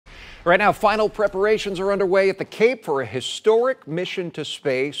Right now, final preparations are underway at the Cape for a historic mission to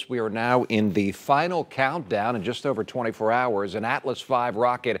space. We are now in the final countdown. In just over 24 hours, an Atlas V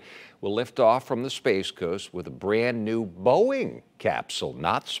rocket will lift off from the Space Coast with a brand new Boeing capsule,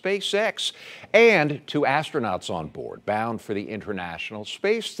 not SpaceX, and 2 astronauts on board, bound for the International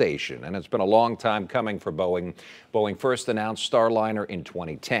Space Station. And it's been a long time coming for Boeing. Boeing first announced Starliner in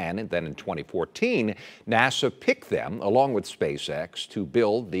 2010, and then in 2014, NASA picked them, along with SpaceX, to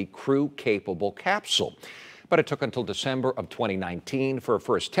build the crew-capable capsule. But it took until December of 2019 for a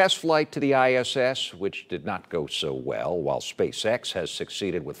first test flight to the ISS, which did not go so well, while SpaceX has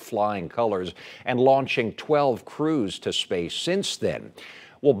succeeded with flying colors and launching 12 crews to space since then.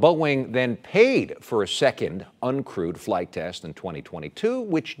 Well, Boeing then paid for a second uncrewed flight test in 2022,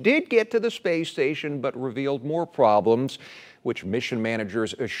 which did get to the space station but revealed more problems, which mission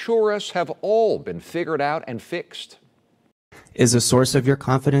managers assure us have all been figured out and fixed. Is a source of your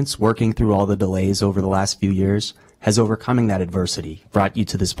confidence working through all the delays over the last few years? Has overcoming that adversity brought you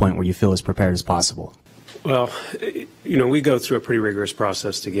to this point where you feel as prepared as possible? Well, we go through a pretty rigorous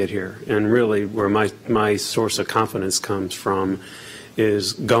process to get here. And really where my source of confidence comes from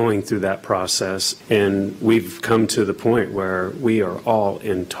is going through that process. And we've come to the point where we are all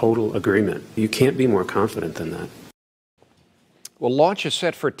in total agreement. You can't be more confident than that. Well, launch is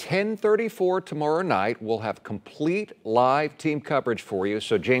set for 10:34 tomorrow night. We'll have complete live team coverage for you.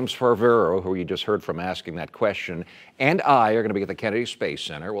 So James Farvero, who you just heard from asking that question, and I are going to be at the Kennedy Space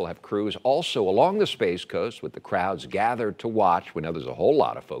Center. We'll have crews also along the Space Coast with the crowds gathered to watch. We know there's a whole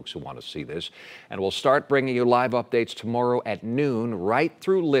lot of folks who want to see this. And we'll start bringing you live updates tomorrow at noon, right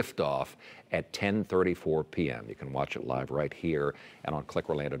through liftoff at 10:34 p.m. You can watch it live right here and on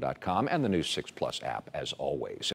clickorlando.com and the News 6 Plus app, as always.